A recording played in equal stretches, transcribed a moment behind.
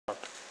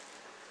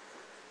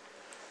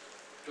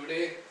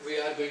Today we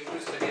are going to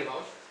study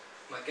about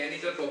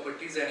mechanical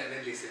properties and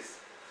analysis.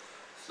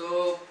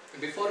 So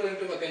before going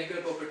to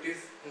mechanical properties,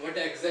 what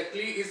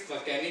exactly is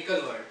mechanical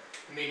word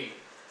meaning?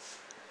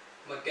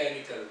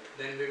 Mechanical.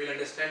 Then we will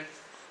understand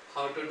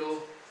how to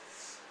do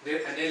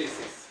their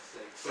analysis,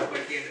 like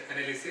property and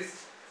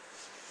analysis.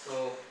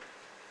 So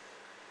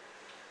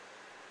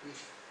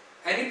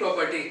any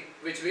property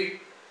which we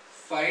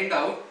find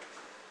out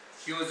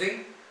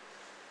using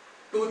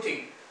two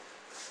things.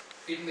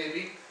 It may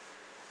be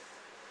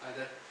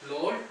either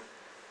load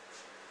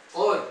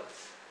or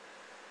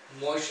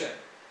motion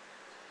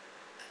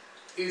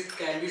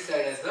can be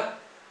said as the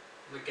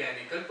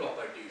mechanical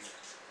properties.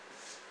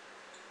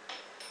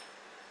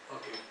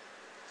 Okay.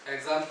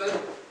 Example,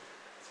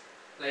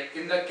 like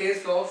in the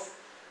case of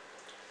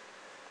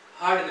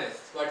hardness,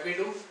 what we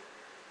do?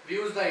 We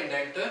use the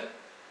indenter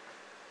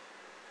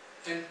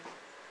and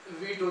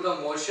we do the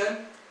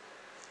motion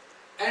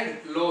and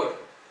load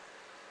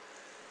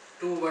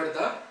toward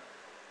the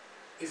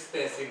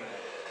specimen.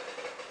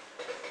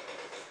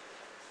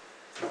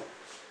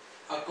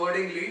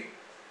 Accordingly,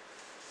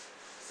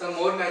 some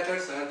more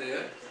methods are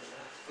there,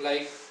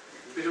 like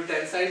we do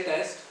tensile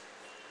test.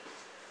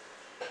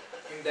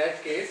 In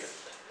that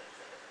case,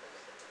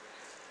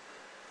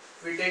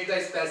 we take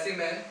the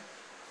specimen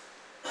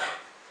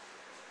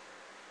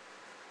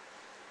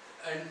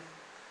and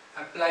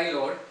apply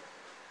load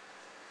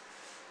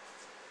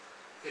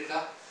in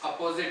the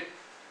opposite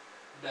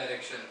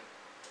direction,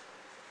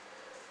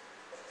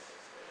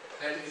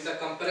 and in the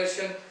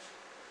compression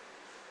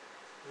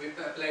we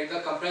apply the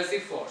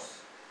compressive force.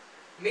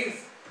 Means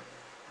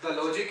the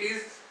logic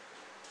is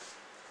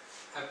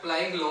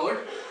applying load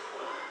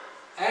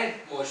and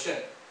motion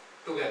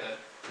together.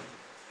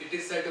 It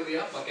is said to be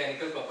a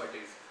mechanical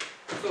properties.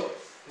 So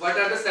what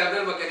are the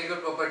several mechanical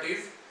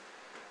properties?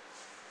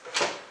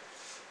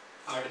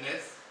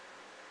 Hardness,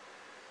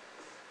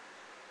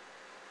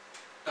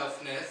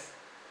 toughness,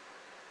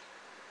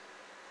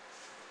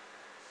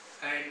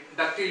 and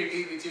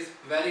ductility, which is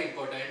very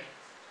important,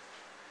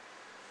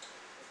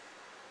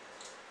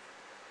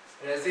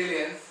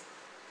 resilience,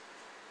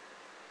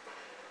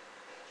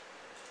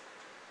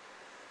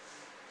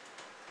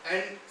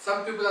 and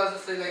some people also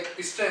say like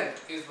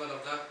strength is one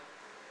of the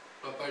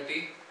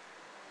property.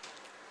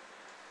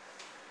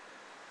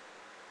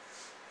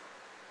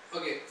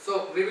 Okay,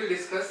 so we will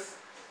discuss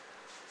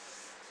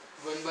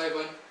one by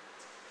one.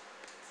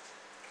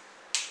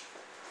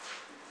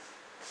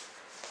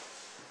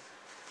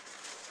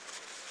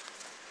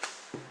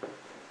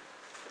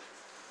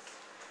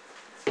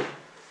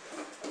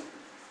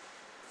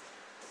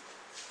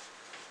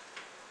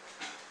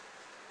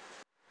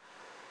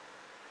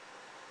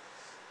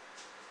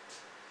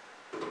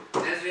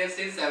 As we have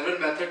seen several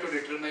methods to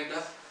determine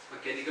the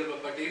mechanical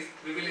properties,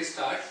 we will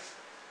start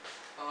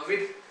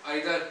with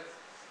either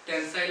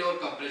tensile or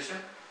compression.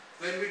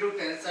 When we do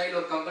tensile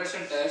or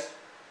compression test,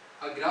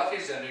 a graph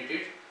is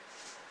generated,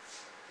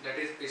 that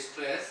is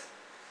stress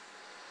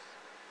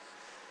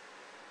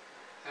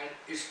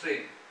and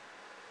strain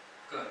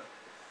curve.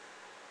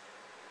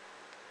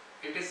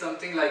 It is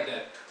something like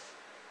that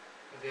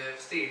we have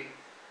seen.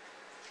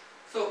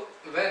 So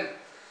when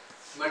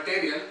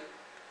material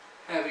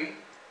having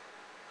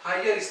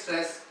higher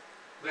stress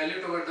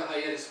value toward the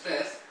higher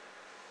stress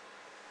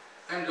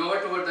and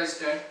lower toward the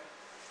strain,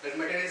 that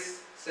material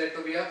is said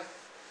to be a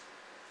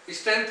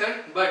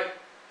strengthened but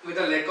with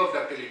a lack of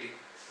ductility,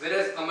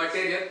 whereas a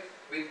material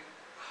with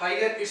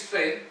higher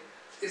strain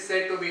is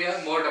said to be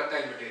a more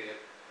ductile material.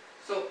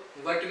 So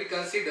what we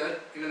consider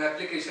in an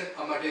application,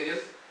 a material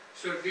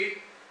should be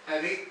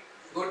having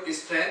good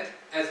strength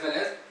as well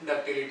as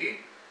ductility.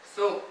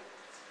 So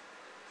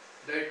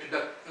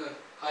that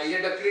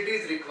higher ductility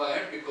is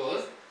required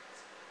because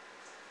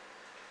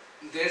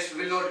there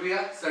will not be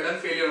a sudden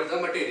failure of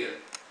the material.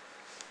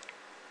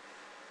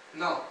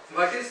 Now,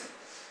 what is,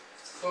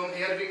 from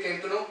here we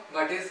came to know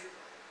what is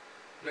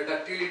the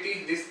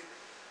ductility. This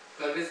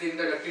curve is giving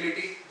the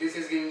ductility, this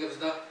is giving us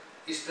the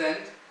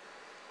strength.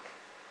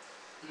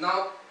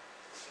 Now,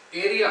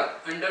 area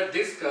under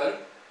this curve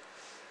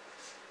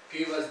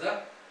give us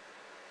the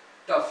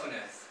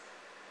toughness.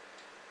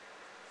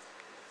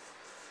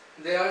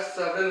 There are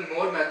several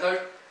more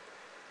methods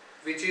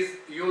which is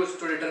used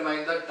to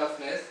determine the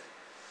toughness.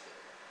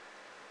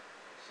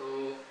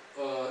 So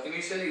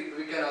initially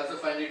we can also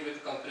find it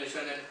with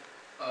compression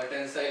and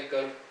tensile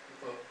curve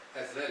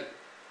as well.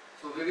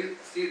 So we will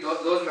see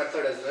those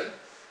methods as well.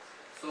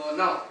 So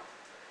now,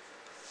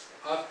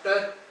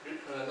 after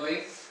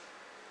knowing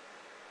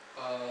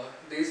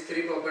these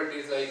three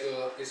properties like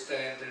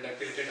strength and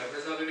ductility and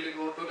toughness, now we will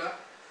go to the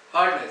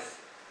hardness.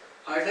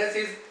 Hardness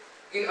is,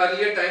 in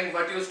earlier time,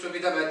 what used to be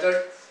the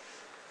method,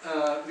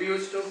 we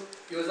used to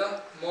use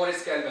a more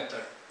scale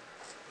method,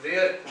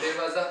 where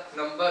there was a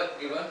number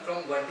given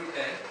from 1 to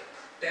 10.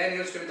 10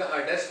 used to be the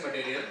hardest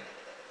material,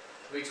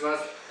 which was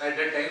at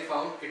that time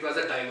found, it was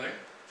a diamond,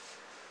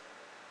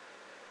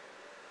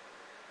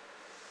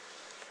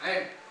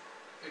 and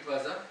it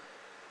was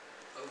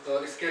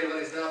the scale 1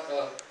 is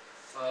the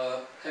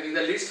having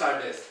the least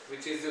hardness,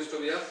 which is used to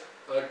be a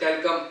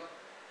talcum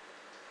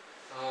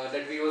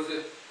that we use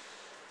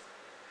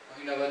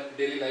in our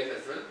daily life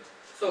as well.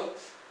 So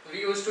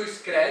we used to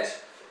scratch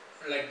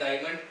like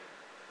diamond.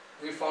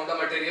 We found the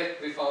material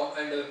we found,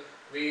 and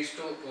we used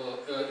to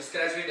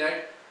scratch with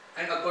that,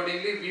 and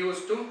accordingly we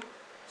used to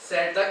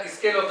set the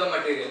scale of the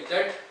material.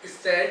 That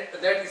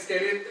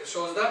scale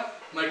shows the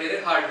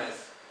material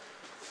hardness,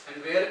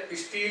 and where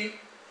steel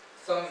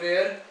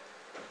somewhere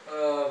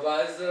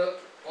was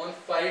on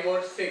 5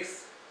 or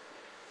 6,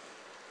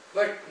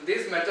 but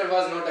this method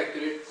was not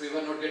accurate. We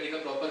were not getting a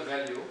proper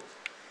value.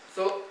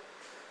 So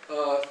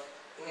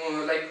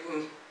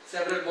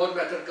several more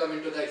methods come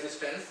into the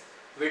existence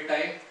with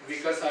time: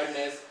 Vickers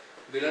hardness,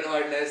 Whelan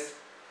hardness,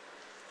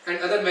 and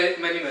other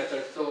many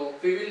methods. So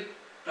we will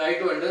try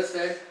to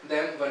understand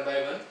them one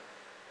by one.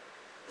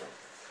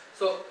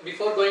 So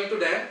before going to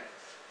them,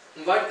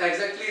 what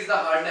exactly is the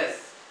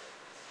hardness?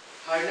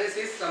 Hardness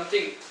is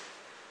something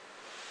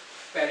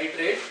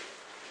penetrate.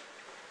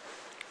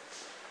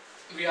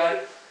 We are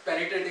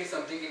penetrating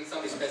something in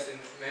some specimen.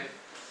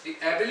 The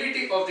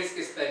ability of this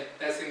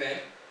specimen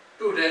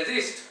to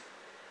resist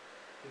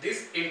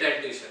this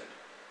indentation.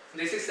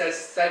 This is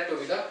said to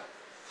be the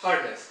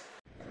hardness.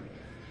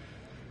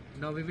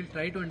 Now we will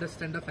try to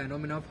understand the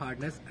phenomena of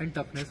hardness and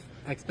toughness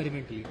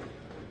experimentally.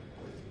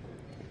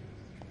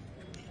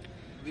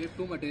 We have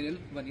two materials,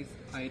 one is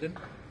iron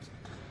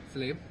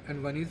slab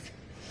and one is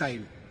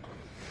tile.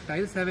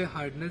 Tiles have a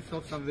hardness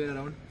of somewhere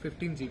around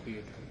 15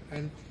 GPa,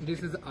 and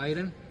this is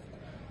iron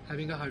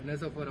having a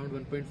hardness of around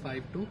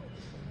 1.5 to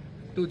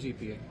 2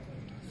 GPa.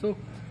 So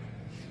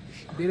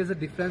there is a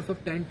difference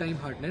of 10 times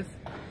hardness,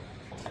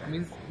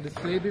 means the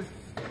slab is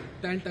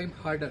 10 times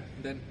harder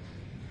than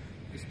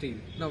steel.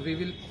 Now we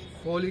will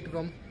fall it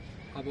from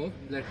above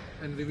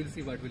and we will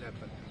see what will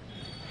happen.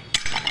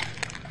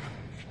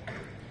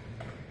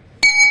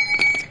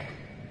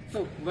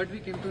 So what we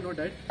came to know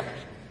that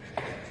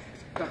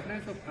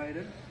toughness of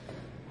iron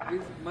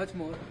is much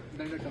more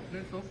than the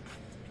toughness of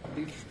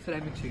the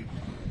ceramic sheet.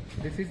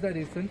 This is the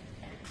reason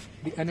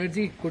the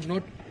energy could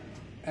not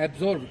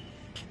absorb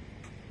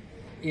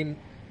in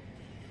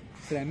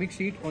ceramic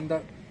sheet. On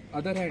the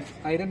other hand,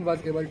 iron was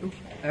able to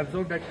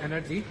absorb that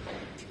energy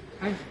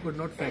and could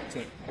not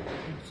fracture.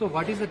 So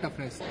what is the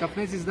toughness?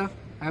 Toughness is the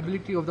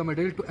ability of the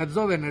material to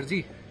absorb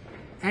energy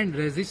and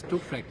resist to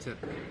fracture.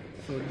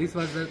 So this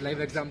was the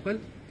live example.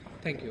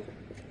 Thank you.